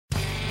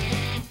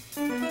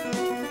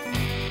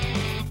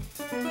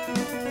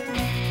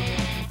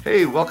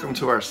Hey, welcome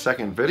to our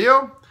second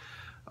video.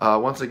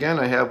 Once again,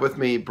 I have with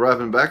me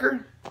Brevin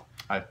Becker.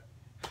 Hi.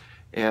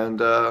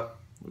 And we're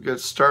going to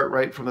start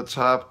right from the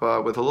top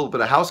with a little bit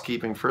of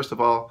housekeeping. First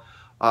of all,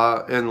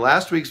 in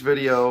last week's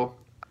video,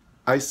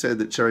 I said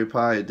that Cherry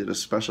Pie did a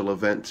special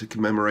event to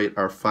commemorate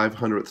our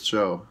 500th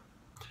show.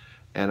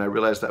 And I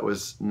realized that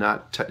was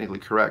not technically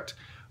correct.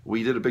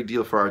 We did a big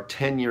deal for our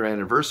 10-year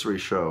anniversary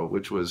show,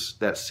 which was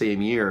that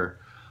same year.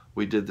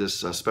 We did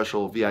this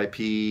special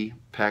VIP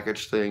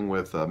package thing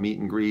with a meet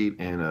and greet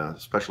and a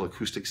special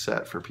acoustic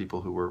set for people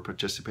who were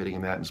participating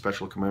in that, and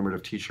special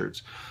commemorative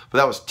t-shirts. But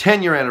that was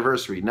 10-year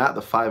anniversary, not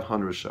the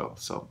 500th show.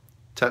 So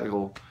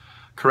technical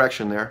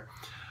correction there.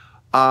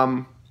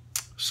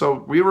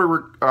 So we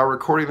were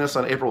recording this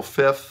on April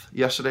 5th.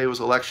 Yesterday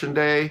was election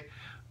day.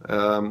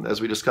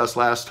 As we discussed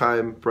last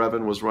time,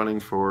 Brevin was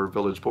running for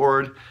Village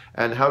Board.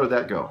 And how did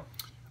that go?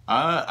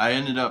 I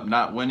ended up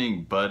not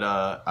winning, but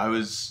I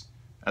was...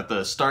 At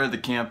the start of the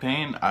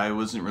campaign, I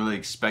wasn't really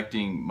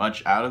expecting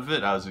much out of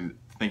it. I was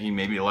thinking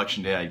maybe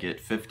election day I'd get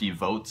 50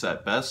 votes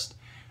at best,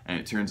 and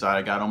it turns out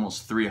I got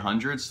almost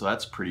 300, so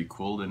that's pretty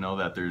cool to know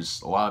that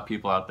there's a lot of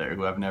people out there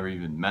who I've never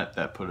even met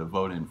that put a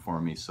vote in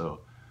for me,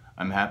 so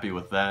I'm happy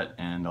with that,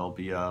 and I'll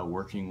be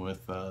working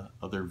with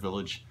other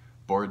village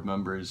board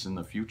members in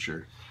the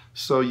future.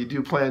 So you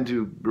do plan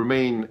to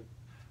remain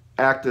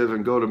active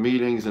and go to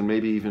meetings and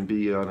maybe even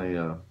be on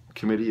a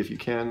committee if you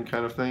can,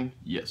 kind of thing?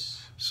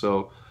 Yes.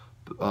 So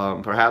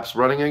perhaps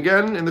running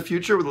again in the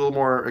future with a little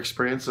more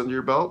experience under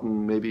your belt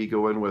and maybe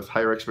go in with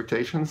higher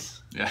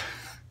expectations. Yeah.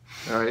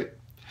 All right.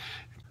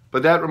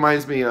 But that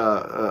reminds me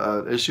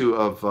an issue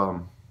of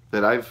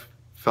that I've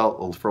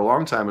felt for a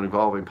long time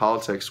involving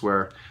politics,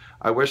 where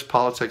I wish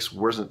politics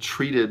wasn't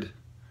treated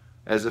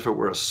as if it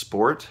were a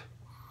sport.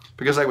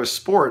 Because like with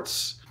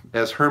sports,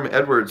 as Herm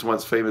Edwards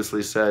once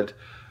famously said,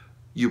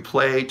 you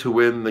play to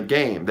win the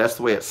game. That's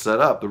the way it's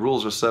set up. The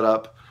rules are set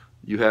up.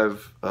 You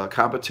have a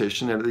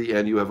competition, and at the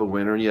end you have a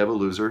winner and you have a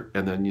loser,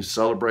 and then you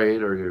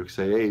celebrate, or you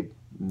say, hey,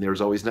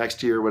 there's always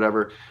next year,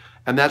 whatever.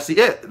 And that's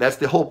it. That's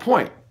the whole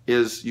point,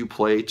 is you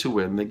play to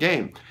win the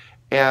game.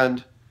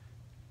 And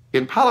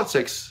in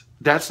politics,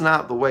 that's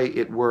not the way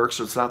it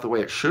works, or it's not the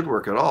way it should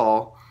work at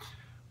all.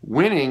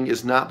 Winning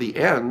is not the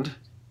end,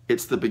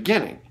 it's the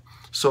beginning.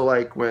 So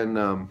like when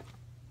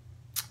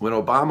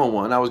Obama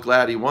won, I was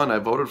glad he won, I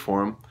voted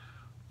for him,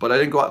 but I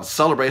didn't go out and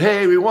celebrate,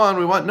 hey, we won,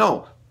 we won.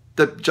 No.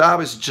 The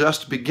job is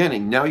just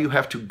beginning. Now you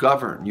have to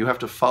govern. You have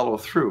to follow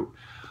through.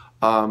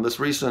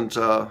 This recent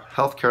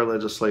healthcare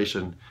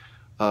legislation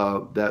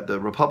that the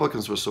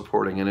Republicans were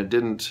supporting, and it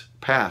didn't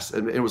pass.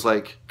 And it was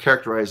like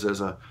characterized as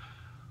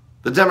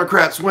the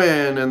Democrats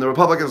win and the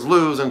Republicans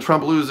lose and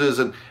Trump loses,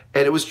 and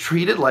it was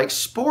treated like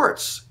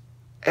sports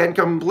and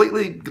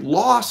completely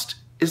lost.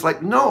 It's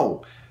like,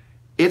 no,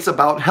 it's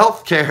about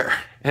healthcare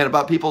and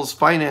about people's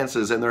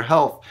finances and their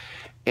health.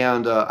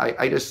 And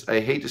I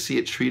hate to see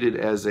it treated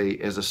as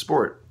a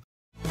sport.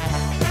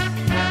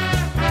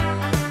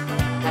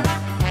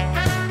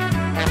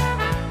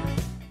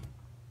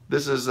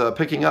 This is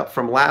picking up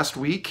from last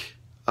week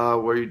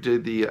where you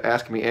did the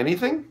Ask Me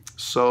Anything.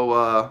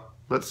 So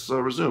let's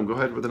resume. Go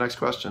ahead with the next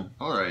question.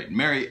 All right.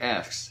 Mary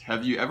asks,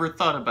 have you ever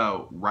thought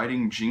about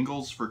writing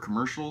jingles for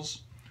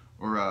commercials,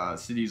 or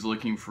cities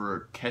looking for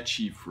a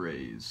catchy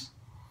phrase?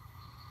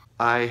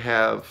 I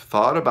have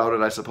thought about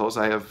it, I suppose.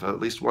 I have at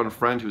least one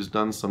friend who's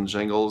done some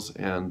jingles,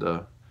 and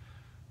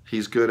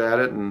he's good at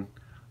it, and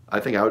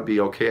I think I would be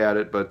okay at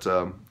it, but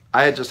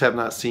I just have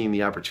not seen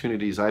the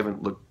opportunities. I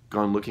haven't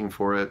gone looking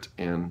for it,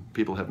 and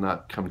people have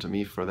not come to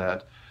me for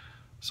that.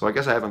 So I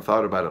guess I haven't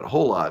thought about it a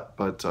whole lot,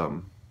 but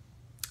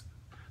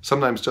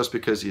sometimes just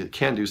because you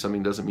can do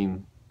something doesn't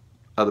mean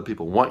other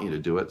people want you to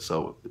do it,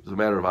 so it's a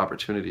matter of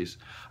opportunities.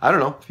 I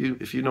don't know,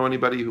 if you know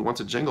anybody who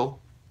wants a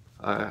jingle,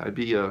 I'd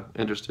be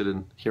interested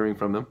in hearing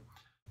from them.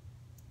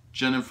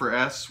 Jennifer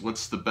asks,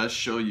 what's the best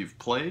show you've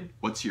played?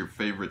 What's your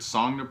favorite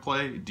song to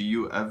play? Do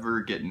you ever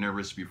get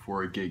nervous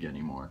before a gig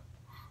anymore?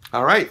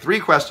 All right,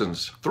 3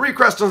 questions. 3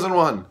 questions in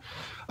one.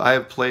 I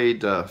have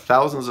played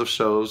thousands of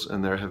shows,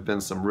 and there have been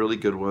some really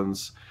good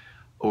ones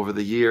over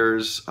the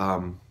years.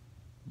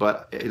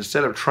 But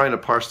instead of trying to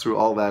parse through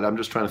all that, I'm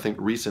just trying to think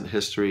recent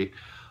history.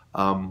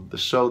 The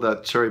show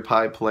that Cherry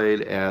Pie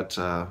played at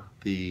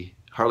the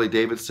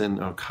Harley-Davidson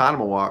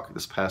Oconomowoc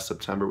this past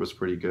September was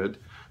pretty good.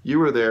 You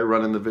were there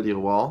running the video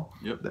wall.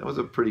 Yep. That was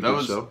a pretty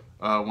good show.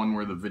 That was one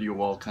where the video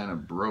wall kind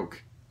of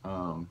broke.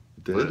 It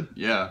did?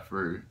 Yeah,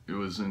 it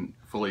wasn't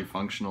fully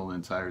functional the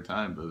entire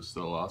time, but it was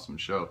still an awesome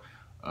show.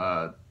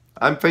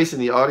 I'm facing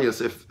the audience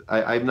if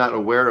I'm not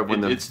aware of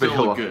when the it's video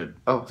still wall... good.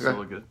 Oh, okay.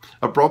 Still good.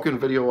 A broken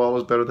video wall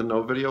is better than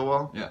no video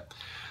wall? Yeah.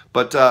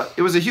 But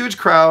it was a huge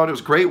crowd. It was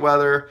great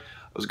weather.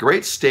 It was a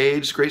great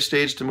stage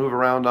to move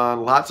around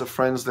on. Lots of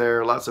friends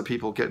there, lots of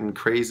people getting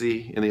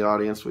crazy in the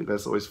audience.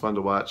 That's always fun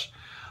to watch.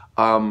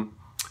 And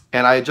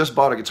I had just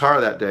bought a guitar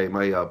that day,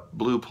 my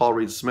blue Paul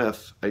Reed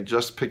Smith. I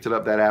just picked it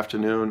up that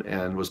afternoon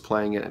and was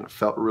playing it, and it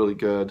felt really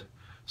good.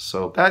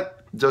 So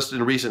that, just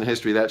in recent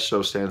history, that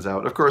show stands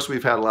out. Of course,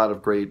 we've had a lot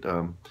of great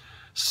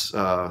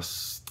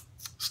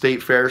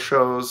state fair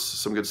shows,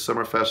 some good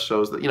Summerfest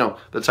shows, that, you know,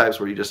 the types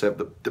where you just have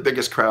the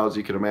biggest crowds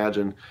you can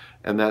imagine,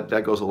 and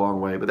that goes a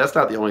long way. But that's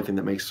not the only thing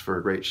that makes for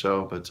a great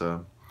show.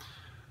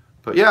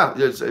 But yeah,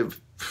 I've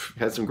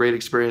had some great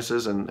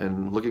experiences,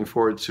 and looking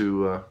forward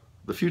to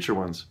the future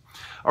ones.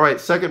 All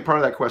right, second part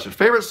of that question: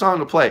 favorite song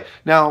to play.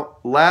 Now,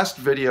 last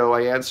video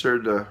I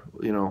answered,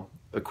 you know,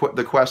 the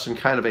question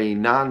kind of a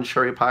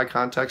non-cherry pie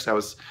context. I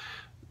was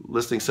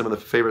listing some of the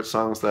favorite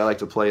songs that I like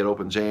to play at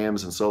open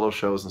jams and solo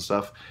shows and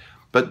stuff.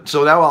 But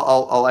so now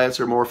I'll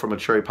answer more from a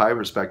cherry pie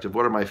perspective.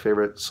 What are my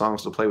favorite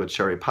songs to play with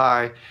cherry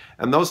pie?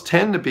 And those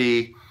tend to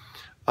be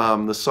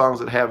the songs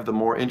that have the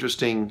more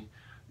interesting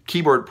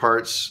keyboard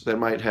parts that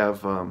might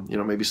have you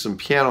know, maybe some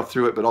piano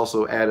through it, but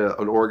also add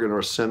an organ or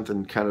a synth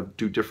and kind of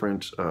do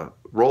different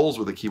roles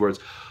with the keyboards.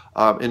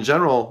 In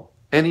general,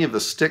 any of the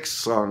Styx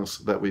songs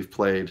that we've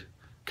played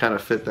kind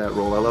of fit that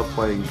role. I love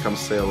playing Come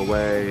Sail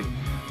Away,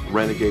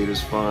 Renegade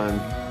is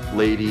fun,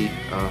 Lady,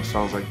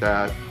 songs like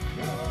that.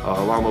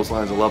 Along those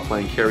lines, I love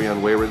playing Carry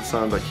On Wayward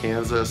Son by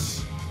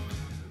Kansas,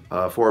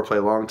 Foreplay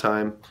a Long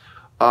Time.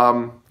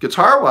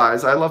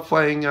 Guitar-wise, I love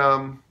playing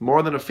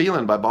More Than a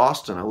Feeling by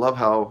Boston. I love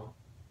how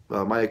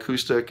my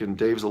acoustic and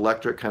Dave's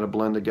electric kind of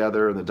blend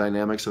together, and the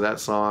dynamics of that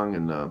song,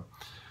 and the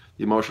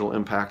emotional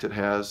impact it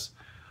has.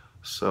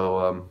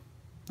 So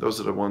those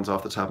are the ones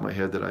off the top of my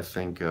head that I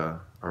think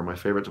are my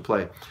favorite to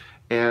play.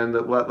 And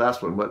what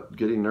last one? What,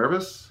 getting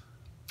nervous?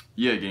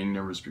 Yeah, getting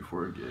nervous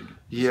before a gig.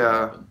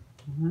 Yeah,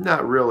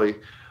 not really.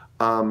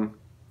 I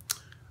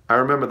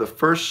remember the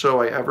first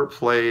show I ever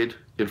played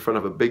in front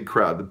of a big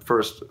crowd, the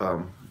first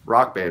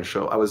rock band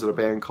show. I was in a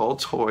band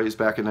called Toys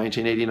back in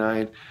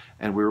 1989,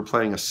 and we were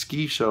playing a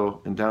ski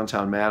show in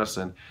downtown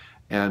Madison.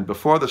 And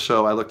before the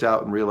show, I looked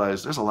out and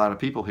realized there's a lot of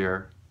people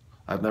here.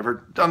 I've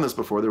never done this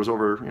before. There was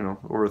over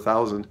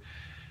 1,000.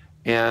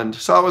 And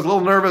so I was a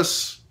little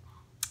nervous,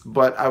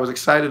 but I was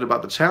excited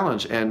about the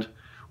challenge. And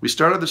we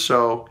started the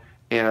show,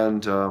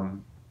 and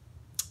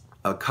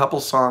a couple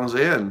songs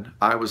in,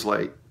 I was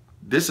like,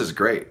 this is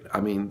great. I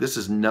mean, this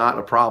is not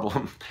a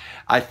problem.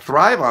 I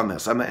thrive on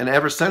this. And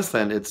ever since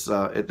then,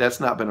 that's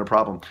not been a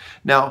problem.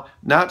 Now,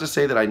 not to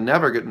say that I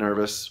never get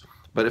nervous,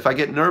 but if I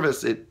get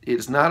nervous,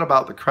 it's not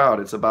about the crowd.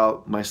 It's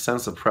about my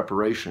sense of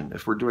preparation.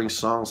 If we're doing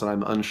songs that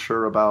I'm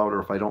unsure about, or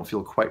if I don't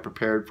feel quite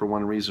prepared for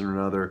one reason or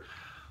another,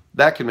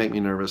 that can make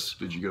me nervous.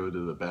 Did you go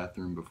to the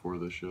bathroom before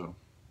the show?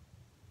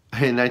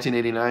 In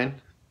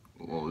 1989?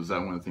 Well, is that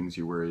one of the things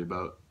you worry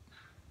about?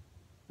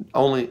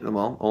 Only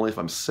if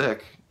I'm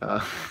sick.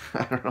 I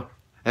don't know.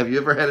 Have you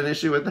ever had an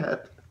issue with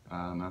that?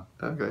 No.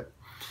 Okay.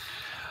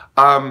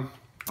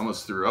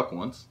 Almost threw up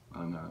once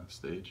on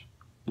stage.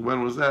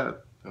 When was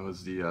that? That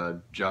was the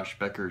Josh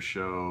Becker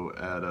show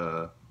at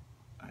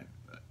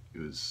it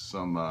was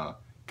some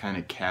kind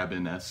of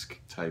cabin-esque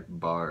type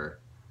bar.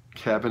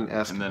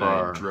 Cabin-esque bar. And then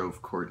I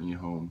drove Courtney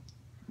home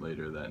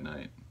later that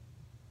night.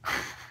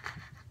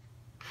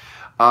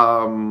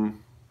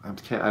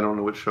 I don't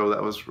know which show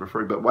that was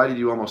referring, but why did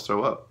you almost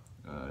throw up?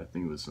 I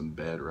think it was some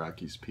bad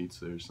Rocky's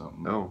Pizza or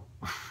something. No.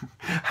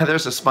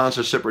 There's a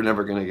sponsorship we're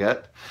never going to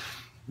get.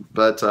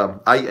 But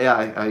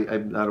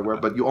I'm not aware.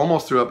 But you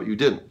almost threw up, but you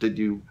didn't. Did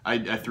you? I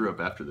threw up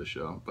after the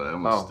show, but I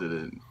almost did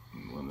it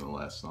in one of the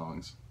last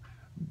songs.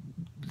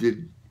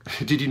 Did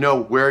you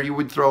know where you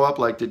would throw up?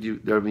 Like, did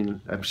you? I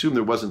mean, I assume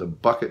there wasn't a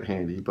bucket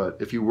handy, but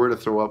if you were to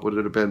throw up, would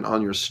it have been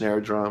on your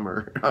snare drum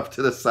or off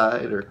to the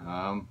side, or?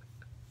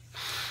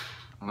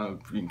 I don't know,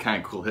 you can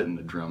kind of cool hitting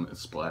the drum, it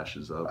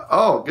splashes up.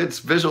 Oh, good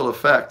visual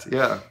effect,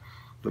 yeah.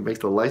 That makes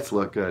the lights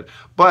look good.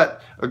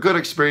 But a good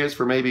experience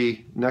for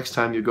maybe next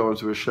time you go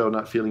into a show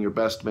not feeling your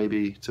best,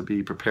 maybe to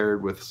be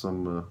prepared with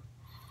some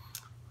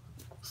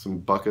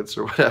buckets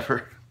or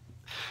whatever.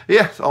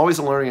 Yeah, it's always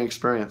a learning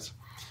experience.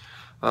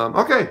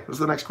 Okay, this is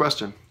the next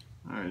question.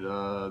 All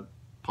right,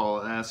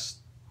 Paul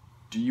asks,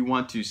 do you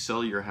want to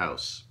sell your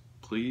house,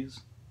 please?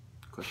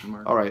 Question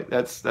mark. All right,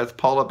 that's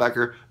Paula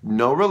Becker,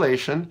 no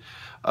relation.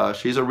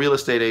 She's a real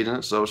estate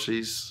agent, so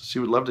she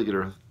would love to get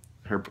her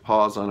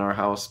paws on our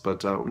house,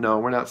 but no,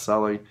 we're not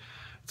selling.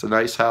 It's a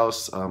nice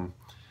house.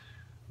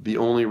 The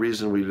only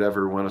reason we'd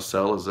ever want to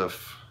sell is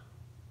if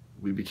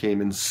we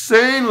became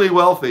insanely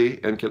wealthy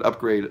and could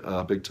upgrade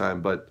big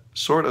time. But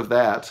short of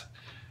that,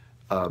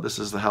 this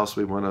is the house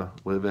we want to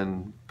live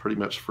in pretty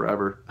much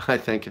forever, I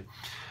think.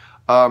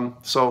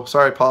 So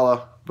sorry,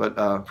 Paula, but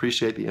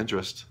appreciate the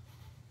interest.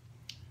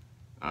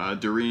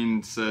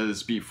 Doreen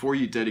says, before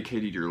you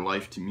dedicated your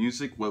life to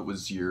music, what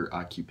was your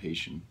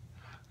occupation?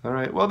 All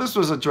right. Well, this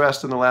was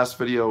addressed in the last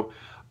video,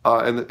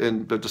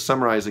 but to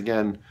summarize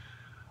again,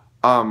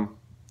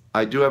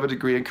 I do have a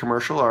degree in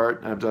commercial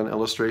art. I've done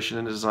illustration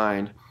and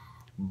design,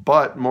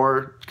 but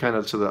more kind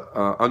of to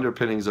the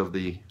underpinnings of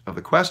the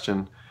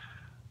question,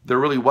 there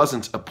really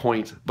wasn't a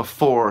point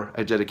before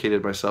I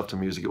dedicated myself to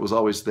music. It was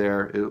always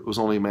there. It was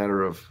only a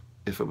matter of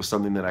if it was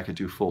something that I could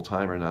do full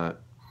time or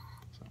not.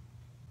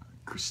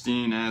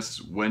 Christine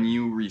asks, when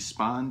you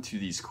respond to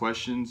these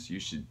questions, you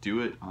should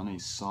do it on a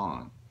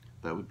song.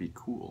 That would be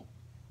cool.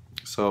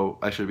 So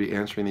I should be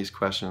answering these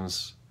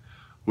questions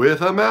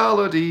with a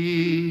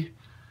melody.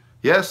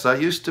 Yes, I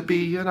used to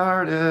be an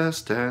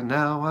artist, and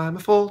now I'm a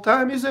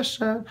full-time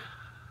musician.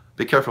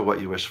 Be careful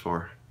what you wish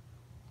for.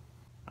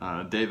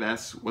 Dave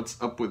asks,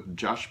 what's up with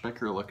Josh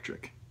Becker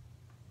Electric?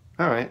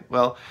 All right,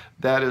 well,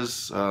 that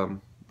is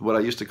what I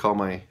used to call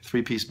my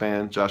three-piece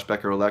band, Josh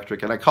Becker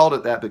Electric, and I called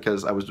it that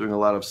because I was doing a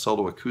lot of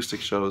solo acoustic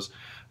shows,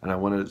 and I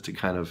wanted it to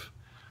kind of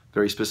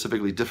very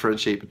specifically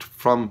differentiate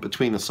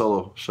between the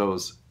solo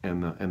shows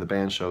and the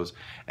band shows.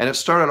 And it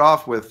started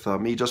off with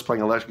me just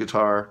playing electric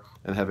guitar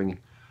and having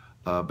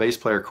bass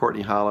player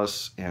Courtney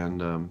Hollis,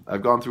 and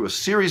I've gone through a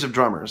series of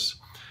drummers.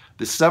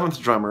 The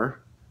seventh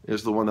drummer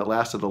is the one that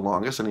lasted the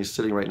longest, and he's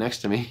sitting right next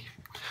to me.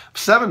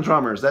 7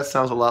 drummers, that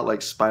sounds a lot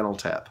like Spinal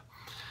Tap.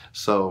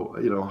 So,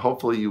 you know,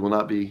 hopefully you will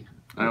not be...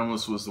 I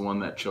almost was the one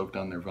that choked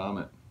on their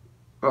vomit.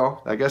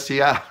 Well, I guess,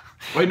 yeah.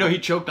 Wait, no, he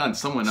choked on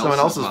someone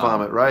else's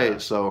vomit, right. Yeah.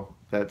 So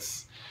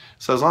that's...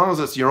 So as long as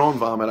it's your own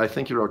vomit, I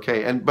think you're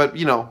okay. But,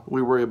 you know,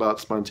 we worry about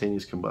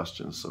spontaneous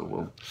combustion, so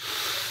we'll...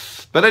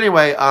 But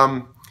anyway,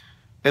 and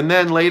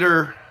then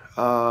later,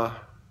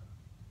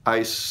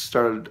 I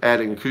started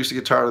adding acoustic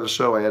guitar to the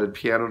show. I added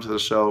piano to the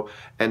show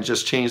and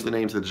just changed the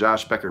name to the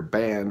Josh Becker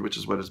Band, which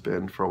is what it's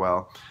been for a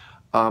while.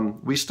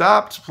 We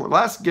stopped. The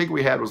last gig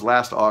we had was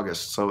last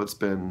August, so it's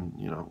been,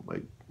 you know,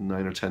 like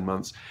 9 or 10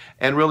 months.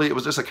 And really, it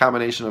was just a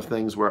combination of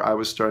things where I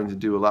was starting to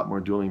do a lot more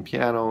dueling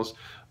pianos.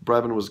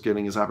 Brevin was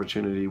getting his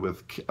opportunity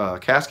with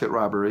Casket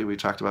Robbery. We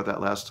talked about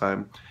that last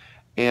time.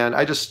 And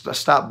I just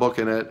stopped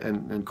booking it,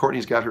 and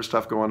Courtney's got her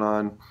stuff going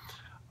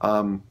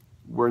on.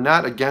 We're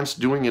not against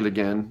doing it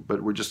again,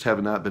 but we just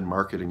have not been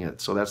marketing it.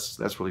 So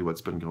that's really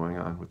what's been going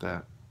on with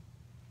that.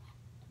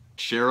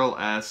 Cheryl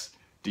asks,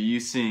 do you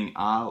sing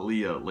Ah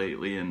Leah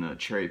lately in the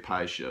Cherry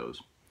Pie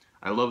shows?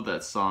 I love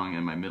that song,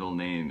 and my middle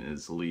name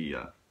is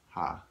Leah.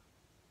 Ha.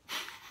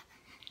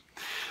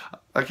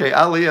 Okay,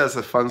 Aliyah is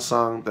a fun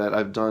song that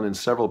I've done in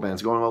several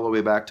bands, going all the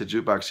way back to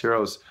Jukebox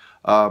Heroes.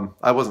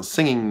 I wasn't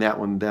singing that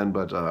one then,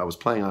 but I was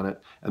playing on it.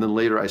 And then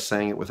later I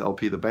sang it with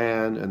LP the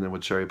Band and then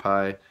with Cherry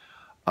Pie.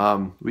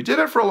 We did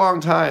it for a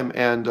long time,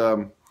 and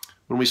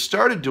when we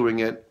started doing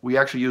it, we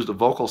actually used a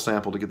vocal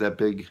sample to get that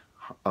big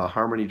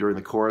harmony during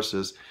the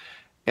choruses.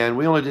 And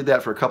we only did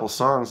that for a couple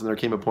songs, and there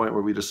came a point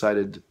where we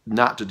decided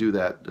not to do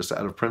that, just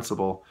out of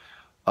principle.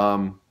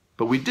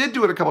 But we did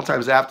do it a couple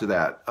times after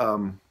that.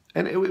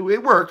 And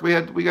it worked.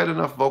 We got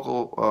enough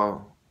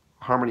vocal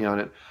harmony on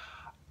it.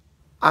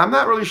 I'm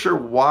not really sure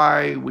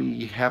why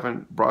we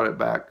haven't brought it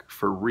back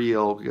for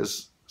real,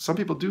 because some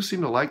people do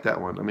seem to like that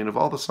one. I mean, of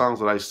all the songs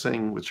that I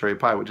sing with Cherry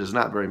Pie, which is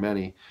not very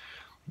many,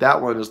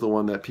 that one is the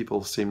one that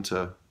people seem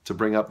to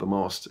bring up the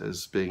most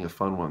as being a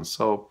fun one.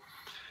 So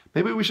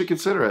maybe we should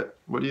consider it.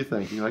 What do you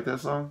think? You like that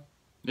song?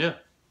 Yeah.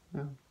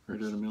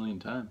 Heard it a million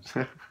times.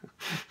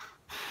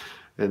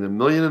 And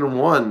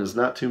 1,000,001 is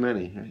not too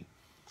many. Right?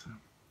 So,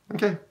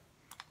 okay.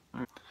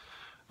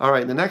 All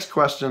right, the next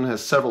question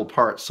has several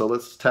parts, so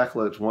let's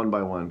tackle it one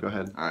by one. Go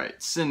ahead. All right,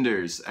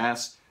 Cinders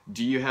asks,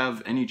 do you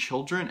have any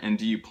children, and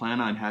do you plan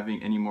on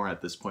having any more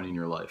at this point in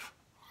your life?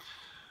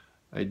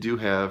 I do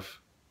have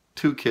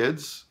 2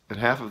 kids, and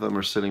half of them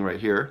are sitting right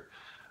here.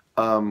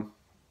 Ben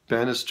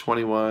is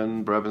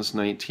 21, Brevin's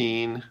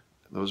 19.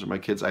 Those are my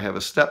kids. I have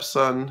a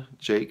stepson,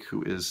 Jake,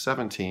 who is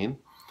 17.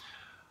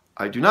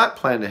 I do not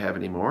plan to have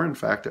any more. In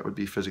fact, that would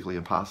be physically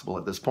impossible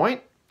at this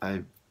point.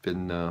 I've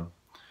been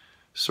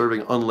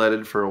serving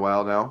unleaded for a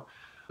while now.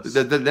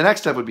 The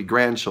next step would be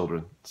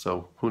grandchildren,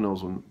 so who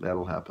knows when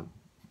that'll happen.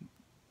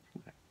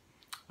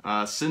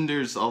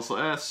 Cinders also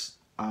asks,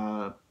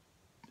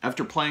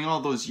 after playing all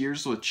those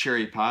years with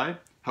Cherry Pie,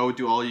 how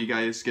do all you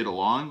guys get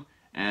along,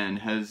 and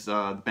has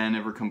the band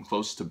ever come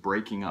close to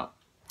breaking up?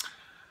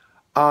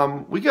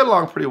 We get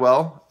along pretty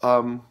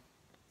well.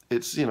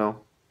 It's, you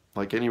know,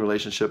 like any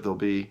relationship, there'll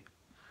be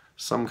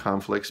some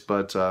conflicts,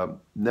 but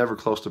never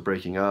close to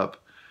breaking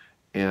up.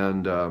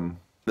 And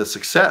the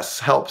success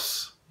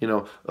helps, you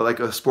know,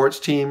 like a sports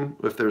team,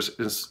 if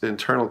there's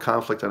internal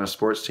conflict on a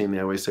sports team, they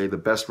always say the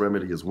best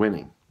remedy is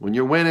winning. When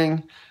you're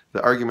winning,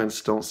 the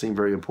arguments don't seem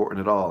very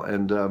important at all.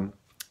 And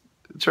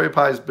Cherry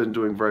Pie's been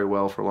doing very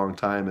well for a long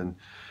time, and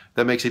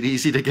that makes it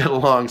easy to get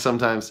along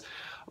sometimes.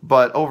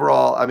 But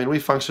overall, I mean, we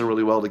function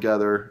really well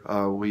together.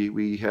 We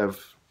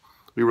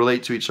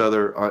relate to each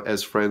other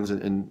as friends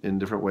in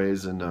different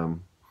ways.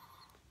 And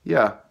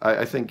yeah,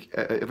 I think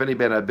if any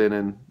band I've been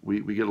in,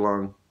 we get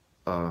along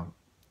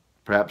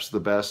perhaps the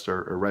best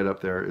or right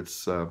up there.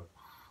 It's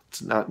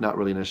not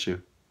really an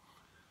issue.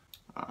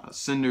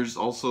 Cinders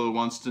also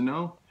wants to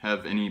know,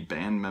 have any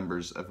band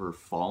members ever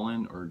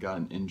fallen or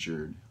gotten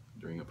injured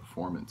during a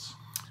performance?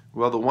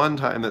 Well, the one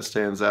time that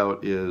stands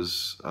out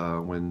is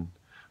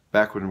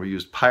back when we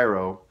used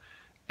pyro,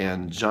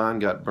 and John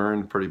got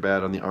burned pretty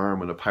bad on the arm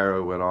when a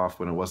pyro went off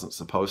when it wasn't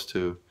supposed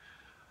to.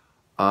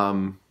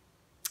 All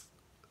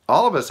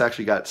of us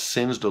actually got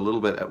singed a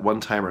little bit at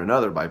one time or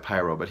another by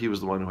pyro, but he was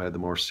the one who had the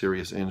more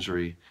serious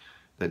injury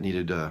that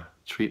needed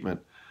treatment.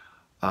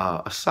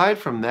 Aside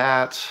from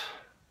that,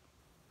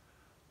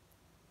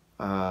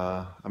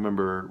 I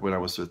remember when I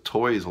was with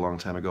Toys a long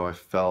time ago, I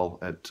fell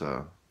at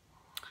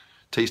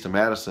Taste of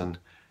Madison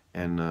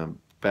and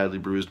badly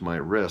bruised my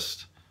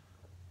wrist.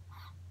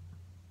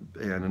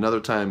 And another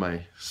time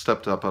I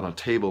stepped up on a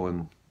table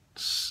and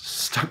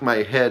stuck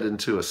my head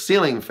into a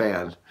ceiling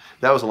fan.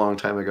 That was a long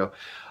time ago.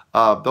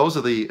 Those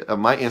are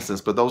my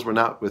instance, but those were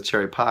not with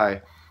cherry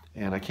pie.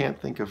 And I can't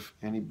think of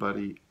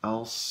anybody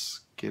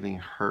else getting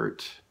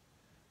hurt.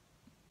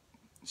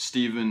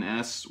 Stephen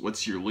asks,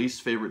 what's your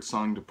least favorite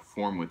song to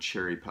perform with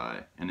cherry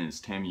pie? And is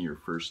Tammy your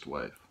first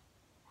wife?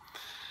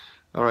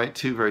 All right,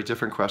 two very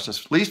different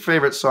questions. Least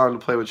favorite song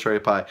to play with cherry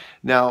pie.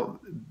 Now,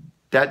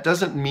 that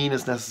doesn't mean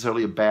it's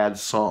necessarily a bad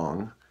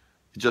song.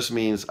 It just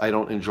means I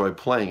don't enjoy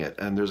playing it.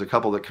 And there's a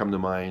couple that come to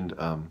mind.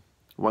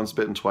 Once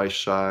Bitten, Twice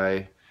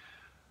Shy.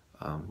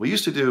 We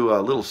used to do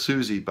Little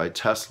Susie by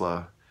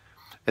Tesla.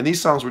 And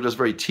these songs were just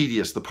very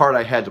tedious. The part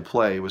I had to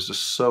play was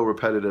just so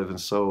repetitive and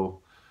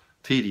so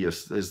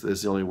tedious is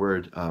the only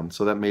word.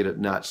 So that made it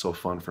not so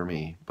fun for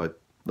me.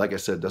 But like I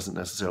said, doesn't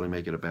necessarily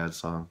make it a bad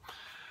song.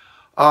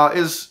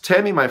 Is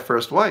Tammy my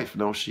first wife?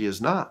 No, she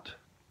is not.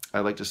 I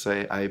like to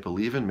say I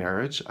believe in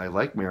marriage. I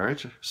like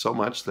marriage so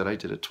much that I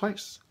did it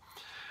twice.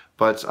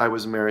 But I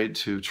was married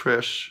to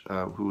Trish,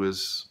 who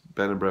is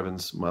Ben and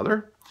Brevin's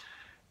mother.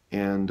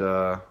 And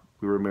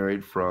we were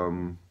married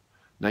from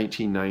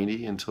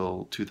 1990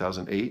 until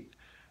 2008.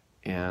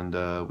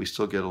 And we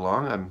still get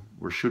along.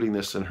 We're shooting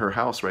this in her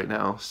house right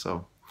now.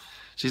 So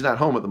she's not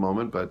home at the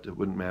moment, but it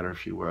wouldn't matter if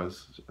she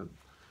was,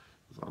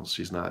 as long as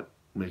she's not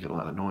making a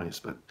lot of noise.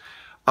 But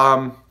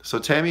so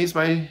Tammy's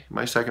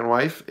my second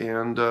wife,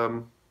 and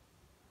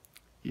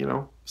you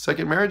know,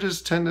 second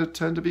marriages tend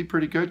to be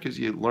pretty good because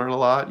you learn a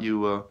lot.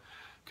 You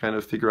kind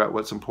of figure out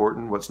what's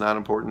important, what's not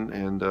important,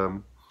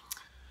 and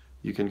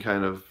you can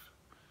kind of,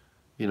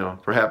 you know,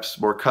 perhaps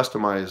more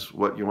customize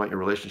what you want your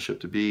relationship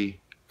to be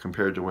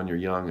compared to when you're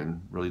young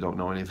and really don't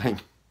know anything.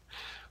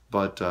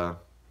 But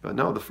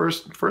no, the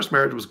first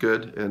marriage was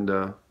good,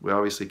 and we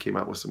obviously came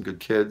out with some good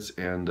kids,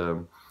 and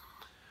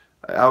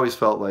I always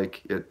felt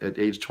like at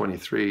age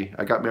 23,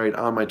 I got married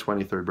on my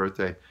 23rd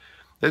birthday.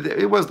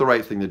 It was the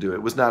right thing to do.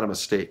 It was not a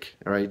mistake,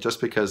 all right?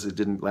 Just because it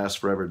didn't last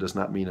forever does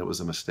not mean it was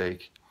a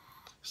mistake.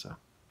 So,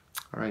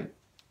 all right.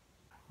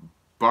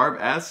 Barb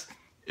asks,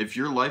 if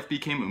your life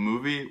became a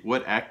movie,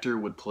 what actor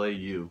would play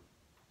you?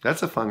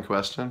 That's a fun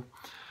question.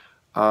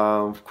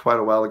 Quite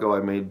a while ago,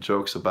 I made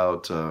jokes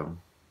about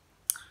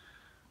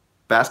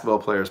basketball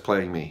players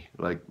playing me.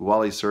 Like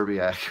Wally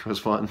Serbiak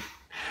was one.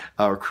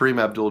 Or Kareem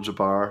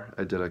Abdul-Jabbar.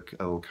 I did a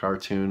little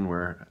cartoon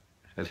where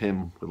I had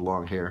him with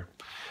long hair.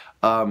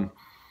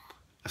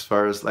 As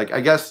far as, like,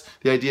 I guess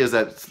the idea is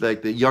that,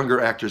 like, the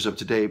younger actors of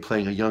today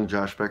playing a young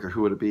Josh Becker,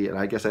 who would it be? And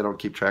I guess I don't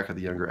keep track of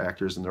the younger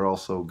actors, and they're all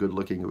so good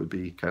looking, it would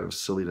be kind of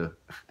silly to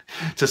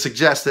to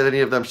suggest that any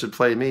of them should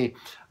play me.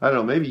 I don't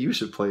know, maybe you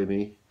should play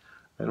me.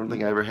 I don't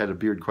think I ever had a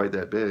beard quite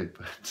that big,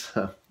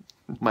 but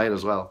might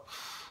as well.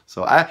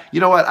 So you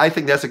know what? I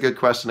think that's a good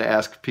question to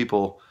ask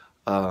people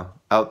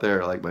out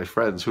there, like my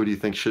friends. Who do you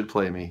think should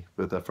play me?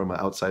 With from an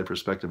outside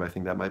perspective, I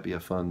think that might be a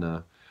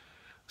fun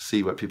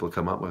see what people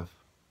come up with.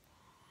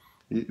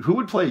 Who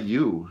would play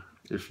you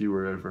if you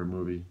were ever a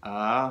movie?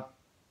 I'd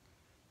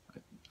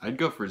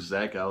go for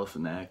Zach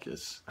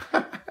Galifianakis.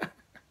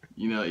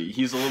 You know,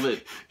 he's a little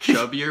bit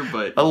chubbier,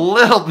 but a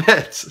little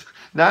bit.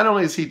 Not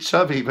only is he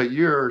chubby, but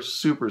you're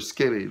super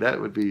skinny. That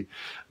would be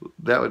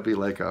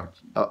like a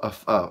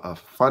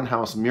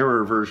funhouse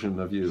mirror version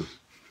of you.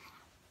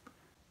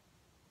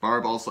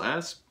 Barb also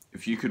asks,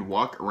 if you could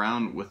walk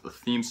around with a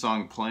theme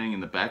song playing in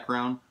the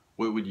background,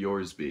 what would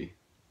yours be?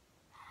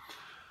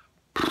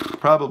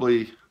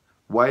 Probably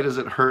Why Does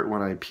It Hurt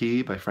When I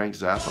Pee by Frank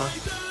Zappa.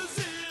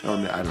 Oh,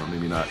 I don't know,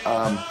 maybe not.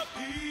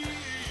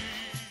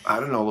 I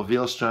don't know, La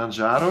Villa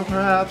Strangiato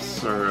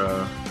perhaps?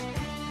 Or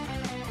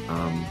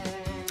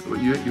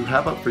how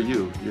about for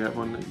you? You have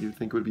one that you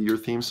think would be your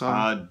theme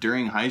song?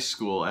 During high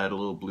school, I had a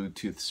little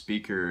Bluetooth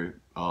speaker.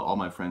 All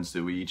my friends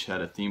did. We each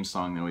had a theme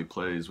song that we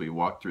played as we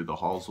walked through the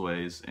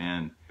hallways,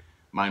 and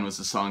mine was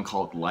a song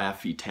called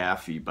Laffy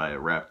Taffy by a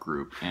rap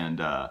group, and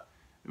it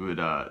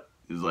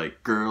was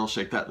like, girl,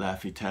 shake that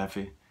Laffy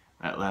Taffy,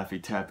 that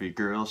Laffy Taffy,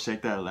 girl,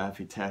 shake that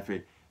Laffy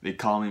Taffy. They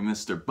call me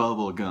Mr.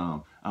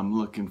 Bubblegum. I'm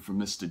looking for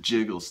Mr.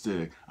 Jiggle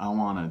Stick. I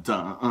wanna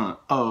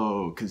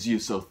oh, 'cause you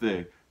so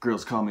thick.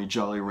 Girls call me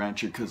Jolly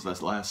Rancher 'cause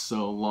that lasts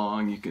so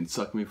long. You can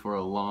suck me for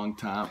a long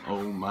time.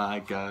 Oh my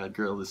God,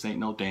 girl, this ain't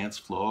no dance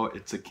floor.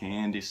 It's a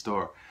candy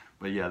store.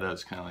 But yeah,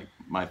 that's kind of like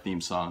my theme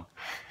song.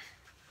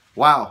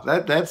 Wow,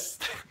 that's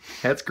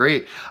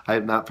great.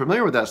 I'm not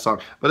familiar with that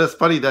song, but it's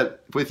funny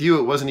that with you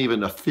it wasn't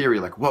even a theory.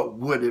 Like, what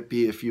would it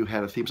be if you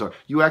had a theme song?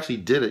 You actually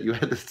did it. You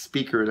had the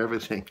speaker and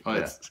everything. Oh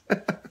yeah,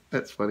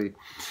 that's funny.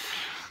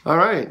 All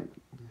right.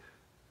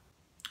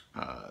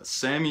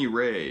 Sammy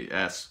Ray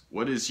asks,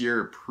 what is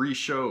your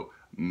pre-show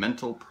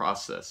mental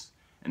process,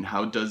 and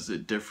how does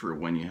it differ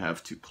when you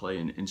have to play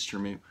an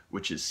instrument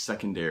which is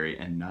secondary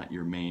and not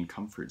your main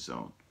comfort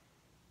zone?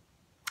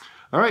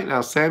 All right,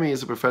 now Sammy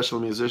is a professional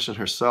musician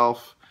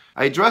herself.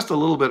 I addressed a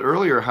little bit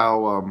earlier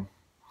how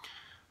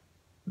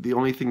the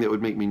only thing that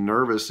would make me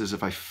nervous is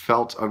if I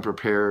felt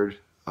unprepared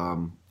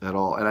at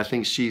all. And I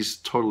think she's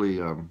totally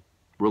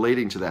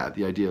relating to that,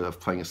 the idea of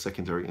playing a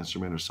secondary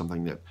instrument or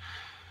something that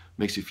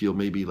makes you feel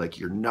maybe like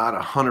you're not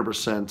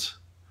 100%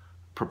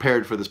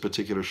 prepared for this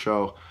particular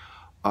show.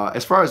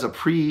 As far as a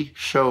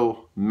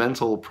pre-show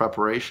mental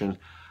preparation,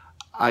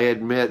 I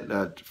admit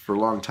that for a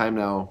long time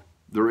now,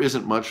 there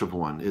isn't much of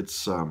one.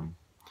 It's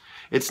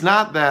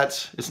not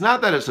that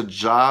it's a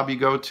job you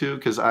go to,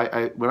 because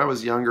when I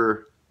was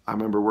younger, I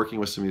remember working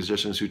with some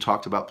musicians who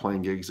talked about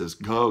playing gigs as,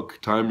 "Go,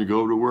 time to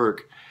go to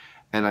work."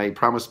 And I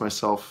promised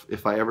myself,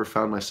 if I ever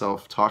found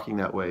myself talking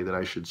that way, that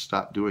I should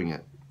stop doing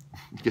it,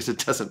 because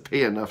it doesn't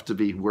pay enough to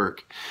be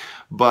work.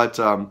 But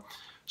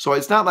so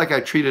it's not like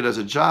I treat it as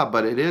a job,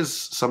 but it is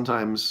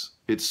sometimes.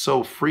 It's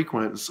so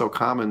frequent, it's so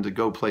common to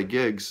go play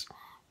gigs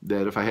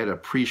that if I had a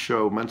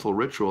pre-show mental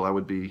ritual, I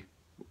would be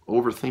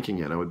overthinking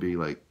it. I would be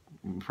like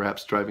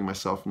perhaps driving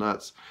myself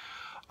nuts.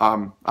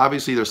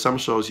 Obviously, there's some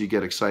shows you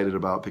get excited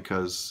about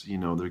because you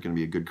know there's going to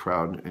be a good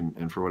crowd,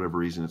 and for whatever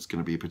reason, it's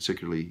going to be a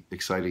particularly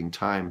exciting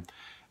time.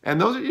 And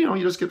those, you know,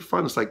 you just get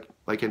fun. It's like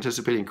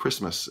anticipating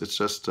Christmas. It's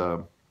just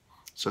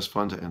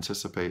fun to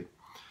anticipate.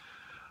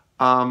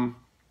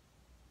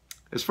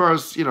 As far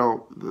as, you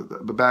know,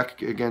 the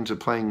back again to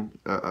playing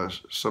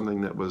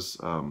something that was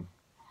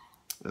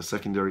a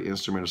secondary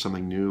instrument or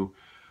something new,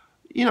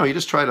 you know, you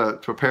just try to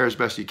prepare as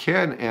best you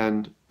can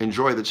and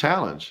enjoy the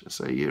challenge.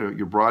 So, you know,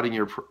 you're broadening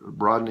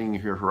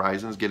your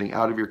horizons, getting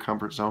out of your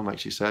comfort zone, like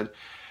she said,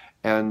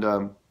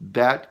 and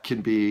that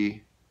can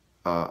be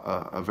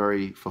a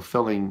very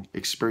fulfilling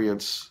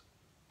experience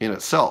in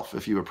itself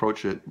if you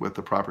approach it with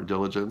the proper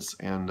diligence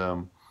and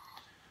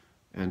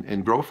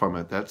grow from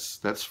it. That's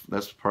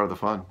part of the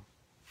fun.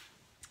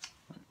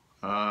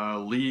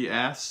 Lee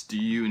asks, do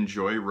you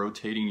enjoy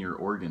rotating your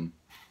organ?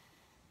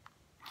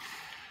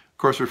 Of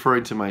course,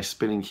 referring to my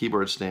spinning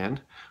keyboard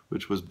stand,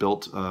 which was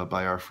built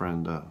by our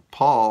friend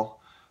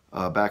Paul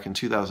back in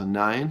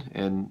 2009,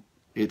 and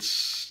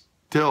it's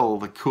still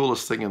the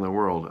coolest thing in the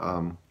world.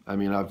 I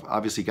mean, I've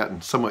obviously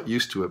gotten somewhat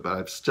used to it, but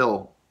I've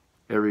still,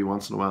 every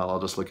once in a while, I'll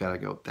just look at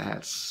it and go,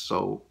 that's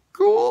so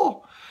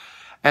cool.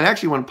 And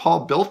actually, when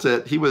Paul built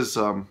it, he was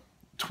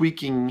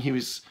tweaking, he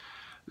was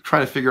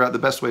trying to figure out the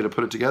best way to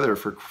put it together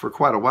for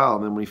quite a while.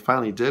 And then when he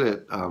finally did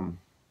it,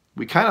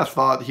 we kind of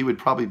thought he would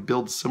probably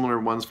build similar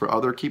ones for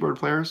other keyboard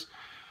players,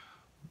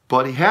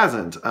 but he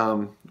hasn't,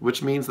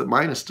 which means that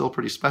mine is still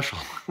pretty special.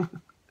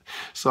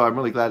 So I'm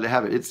really glad to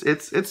have it.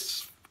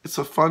 It's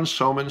a fun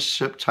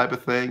showmanship type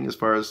of thing as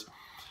far as,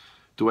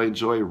 do I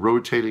enjoy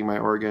rotating my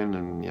organ?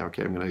 And yeah,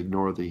 okay, I'm going to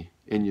ignore the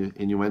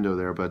innuendo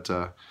there, but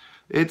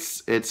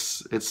it's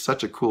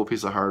such a cool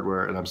piece of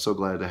hardware, and I'm so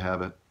glad to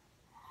have it.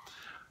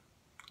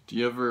 Do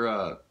you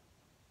ever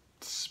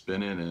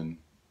spin it and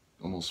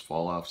almost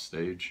fall off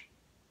stage?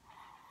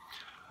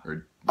 Or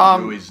do you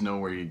always know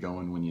where you're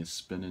going when you're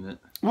spinning it?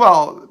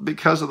 Well,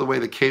 because of the way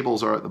the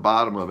cables are at the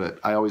bottom of it,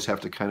 I always have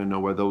to kind of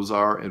know where those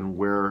are and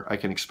where I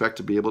can expect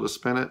to be able to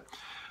spin it.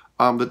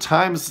 The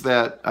times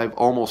that I've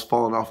almost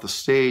fallen off the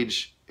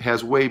stage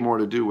has way more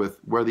to do with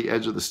where the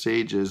edge of the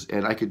stage is,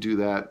 and I could do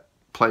that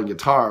playing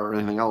guitar or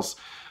anything else.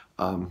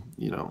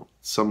 You know,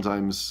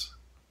 sometimes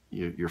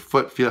your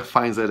foot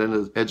finds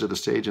that edge of the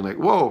stage and like,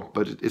 whoa,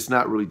 but it's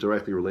not really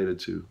directly related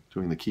to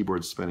doing the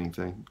keyboard spinning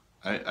thing.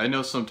 I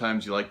know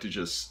sometimes you like to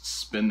just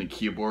spin the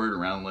keyboard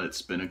around, let it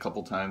spin a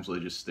couple times while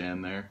you just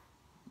stand there.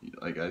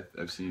 Like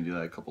I've seen you do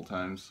that a couple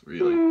times, where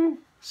you like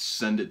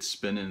send it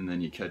spinning and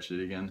then you catch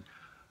it again.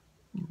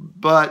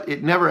 But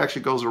it never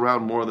actually goes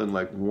around more than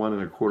like 1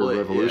 1/4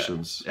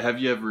 revolutions. Yeah. Have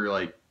you ever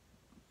like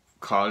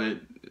caught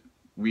it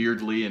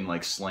weirdly and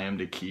like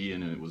slammed a key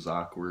and it was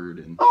awkward?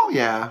 And oh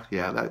yeah,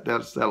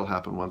 that'll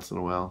happen once in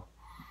a while.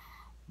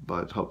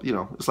 But hope, you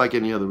know, it's like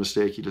any other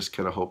mistake. You just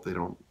kind of hope they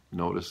don't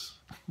notice.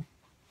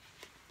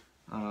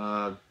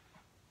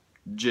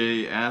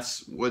 Jay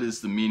asks, what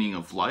is the meaning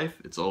of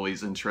life? It's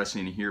always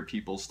interesting to hear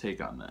people's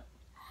take on that.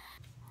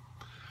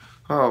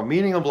 Oh,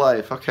 meaning of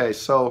life. Okay,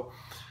 so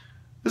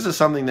this is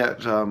something that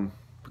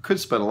we could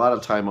spend a lot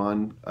of time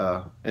on,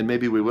 and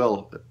maybe we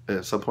will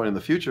at some point in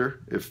the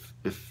future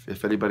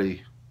if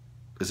anybody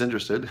is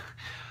interested.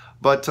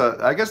 But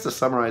I guess to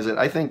summarize it,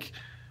 I think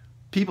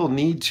people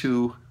need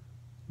to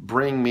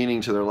bring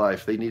meaning to their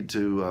life. They need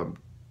to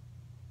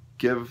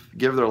give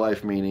their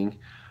life meaning.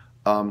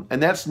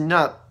 And that's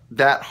not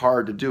that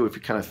hard to do if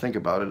you kind of think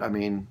about it. I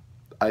mean,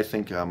 I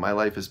think my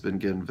life has been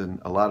given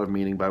a lot of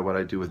meaning by what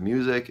I do with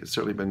music. It's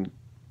certainly been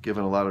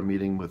given a lot of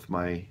meaning with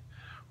my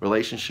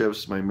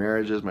relationships, my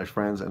marriages, my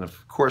friends, and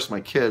of course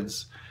my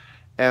kids.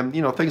 And,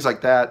 you know, things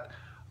like that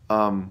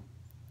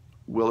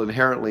will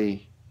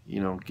inherently,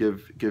 you know,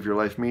 give your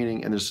life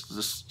meaning. And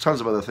there's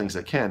tons of other things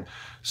that can.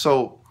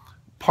 So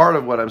part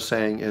of what I'm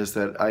saying is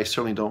that I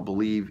certainly don't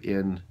believe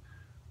in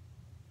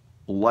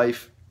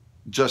life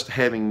just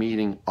having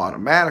meaning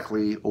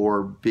automatically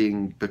or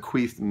being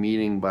bequeathed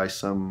meaning by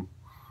some,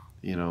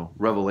 you know,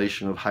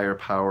 revelation of higher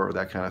power or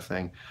that kind of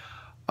thing.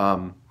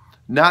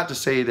 Not to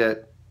say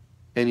that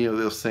any of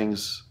those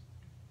things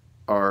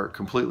are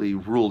completely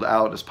ruled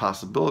out as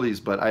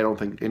possibilities, but I don't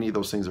think any of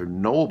those things are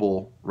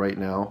knowable right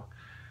now.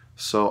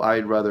 So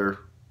I'd rather,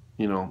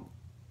 you know,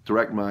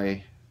 direct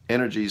my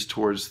energies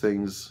towards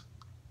things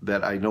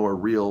that I know are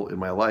real in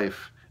my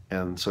life,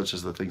 and such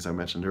as the things I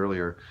mentioned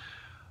earlier.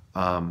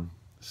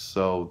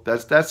 So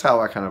that's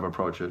how I kind of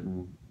approach it.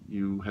 And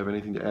you have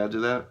anything to add to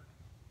that?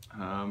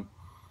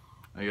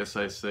 I guess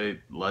I say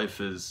life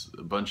is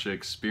a bunch of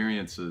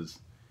experiences.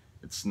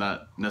 It's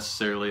not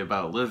necessarily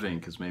about living,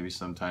 because maybe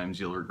sometimes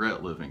you'll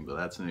regret living, but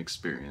that's an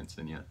experience,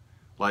 and yet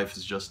life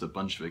is just a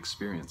bunch of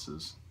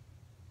experiences.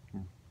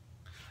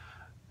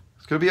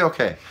 It's gonna be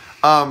okay.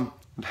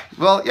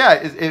 Well,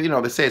 yeah, you know,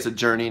 they say it's a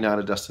journey, not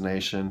a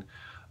destination.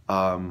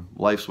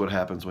 Life's what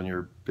happens when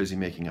you're busy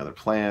making other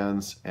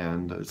plans,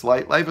 and it's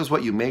life is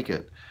what you make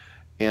it.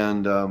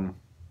 And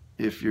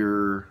if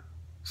you're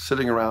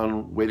sitting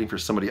around waiting for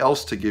somebody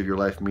else to give your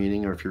life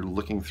meaning, or if you're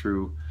looking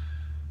through,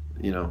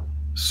 you know,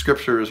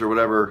 scriptures or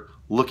whatever,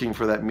 looking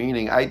for that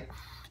meaning, I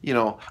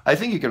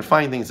think you can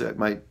find things that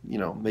might, you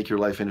know, make your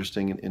life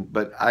interesting.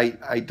 But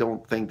I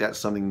don't think that's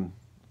something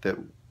that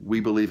we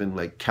believe in,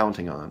 like,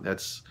 counting on.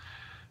 That's,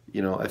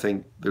 you know, I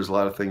think there's a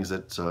lot of things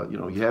that, you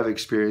know, you have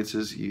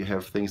experiences, you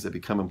have things that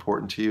become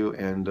important to you,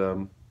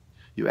 and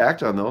you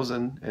act on those,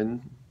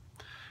 and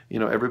you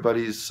know,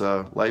 everybody's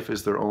life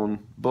is their own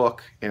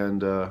book,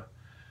 and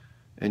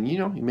you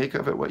know, you make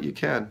of it what you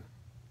can.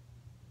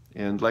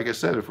 And like I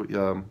said,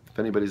 if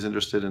anybody's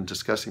interested in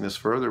discussing this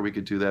further, we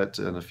could do that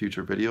in a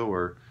future video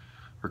or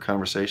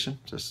conversation.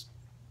 Just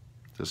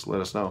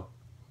let us know.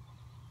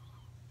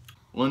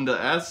 Linda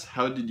asks,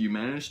 how did you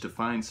manage to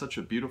find such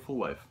a beautiful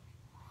wife?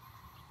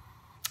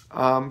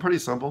 Pretty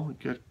simple.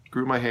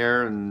 Grew my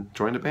hair and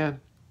joined a band.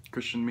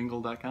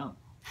 ChristianMingle.com.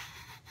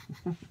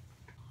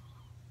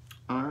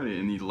 Alrighty,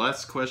 and the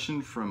last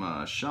question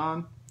from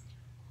Sean.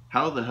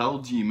 How the hell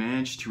do you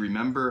manage to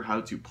remember how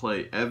to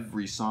play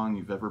every song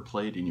you've ever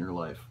played in your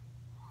life?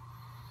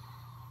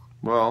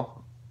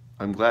 Well,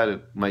 I'm glad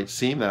it might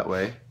seem that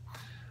way.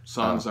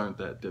 Songs aren't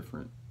that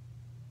different.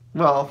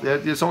 Well,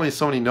 there's only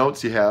so many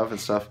notes you have and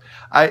stuff.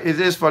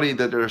 It is funny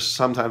that there's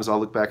sometimes I'll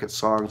look back at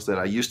songs that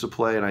I used to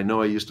play, and I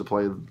know I used to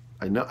play.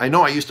 I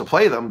know I used to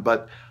play them,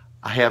 but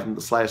I haven't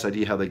the slightest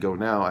idea how they go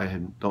now. I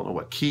don't know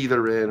what key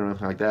they're in or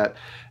anything like that.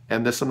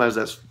 And sometimes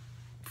that's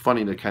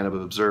funny to kind of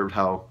observe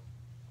how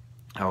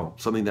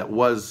something that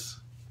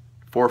was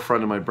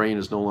forefront in my brain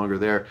is no longer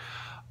there.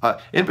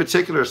 In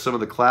particular, some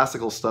of the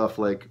classical stuff,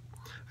 like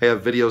I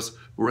have videos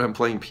where I'm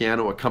playing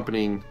piano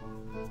accompanying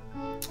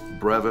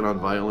Brevin on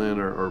violin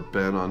or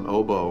Ben on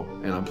oboe,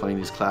 and I'm playing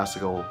these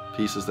classical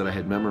pieces that I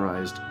had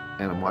memorized,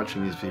 and I'm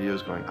watching these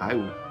videos going, I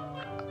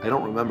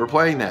don't remember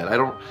playing that.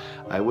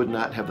 I would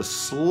not have the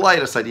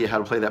slightest idea how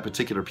to play that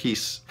particular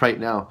piece right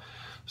now.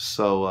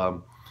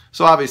 So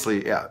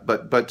obviously, yeah,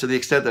 but to the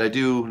extent that I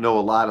do know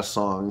a lot of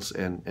songs,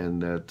 and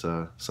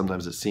that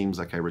sometimes it seems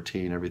like I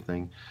retain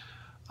everything,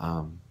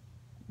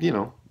 you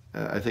know,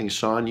 I think,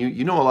 Sean,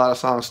 you know a lot of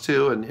songs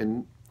too,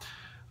 and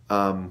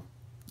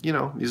you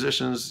know,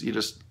 musicians, you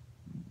just,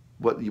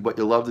 what you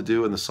love to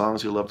do and the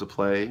songs you love to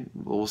play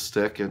will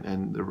stick,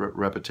 and the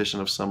repetition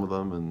of some of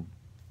them. And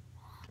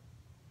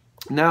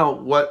now,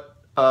 what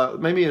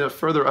maybe a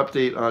further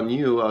update on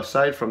you,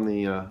 aside from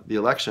the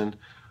election,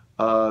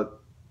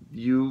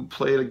 you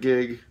played a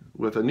gig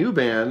with a new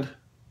band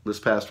this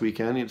past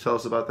weekend. You tell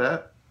us about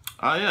that?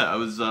 Yeah, I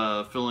was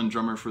fill-in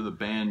drummer for the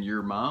band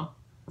Your Mom,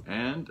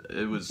 and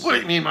it was... What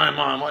do you mean, my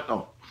mom? What?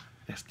 Oh,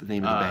 that's the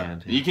name of the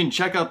band. You can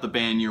check out the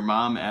band Your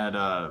Mom at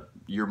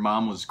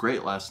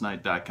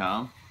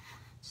yourmomwasgreatlastnight.com.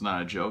 It's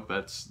not a joke.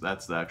 That's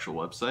the actual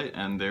website,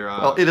 and they're...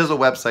 well, it is a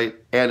website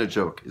and a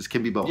joke. It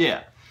can be both.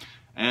 Yeah.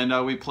 And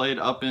we played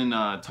up in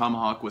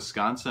Tomahawk,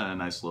 Wisconsin, at a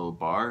nice little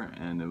bar,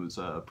 and it was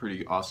a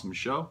pretty awesome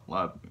show.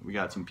 We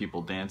got some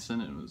people dancing,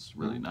 and it was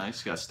really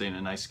nice. Got to stay in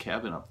a nice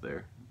cabin up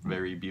there.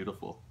 Very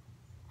beautiful.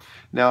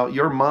 Now,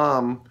 Your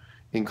Mom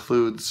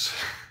includes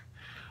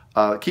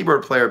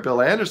keyboard player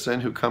Bill Anderson,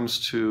 who comes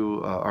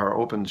to our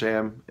open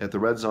jam at the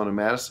Red Zone in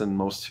Madison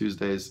most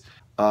Tuesdays.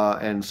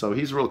 And so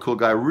he's a real cool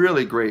guy,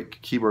 really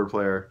great keyboard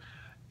player.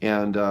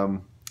 And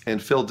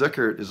Phil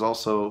Dickert is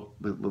also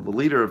the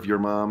leader of Your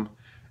Mom.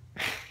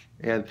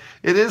 And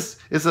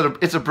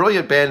it's a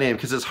brilliant band name,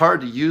 because it's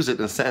hard to use it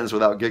in a sentence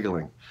without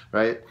giggling,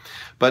 right?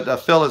 But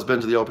Phil has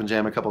been to the open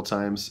jam a couple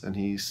times, and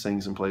he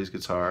sings and plays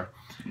guitar.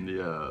 And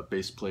the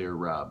bass player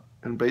Rob.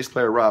 And bass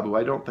player Rob, who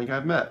I don't think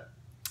I've met.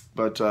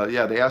 But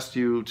yeah, they asked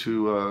you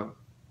to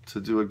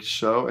do a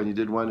show, and you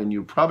did one, and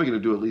you're probably going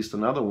to do at least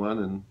another one,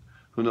 and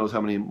who knows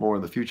how many more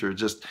in the future.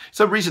 Just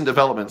some recent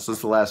developments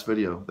since the last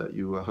video that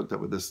you hooked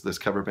up with this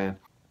cover band.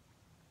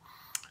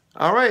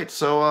 All right,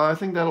 so I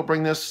think that'll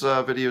bring this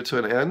video to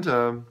an end.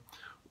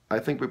 I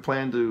think we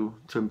plan to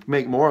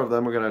make more of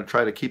them. We're going to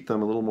try to keep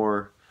them a little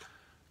more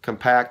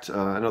compact.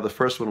 I know the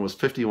first one was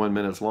 51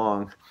 minutes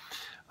long.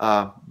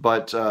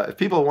 But if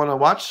people want to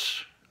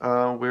watch,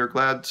 we're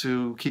glad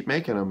to keep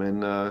making them.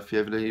 And if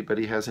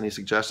anybody has any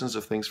suggestions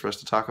of things for us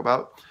to talk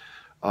about,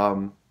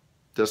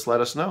 just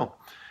let us know.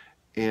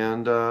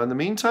 And in the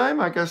meantime,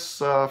 I guess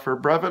for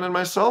Brevin and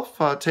myself,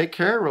 take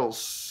care. We'll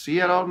see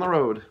you out on the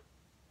road.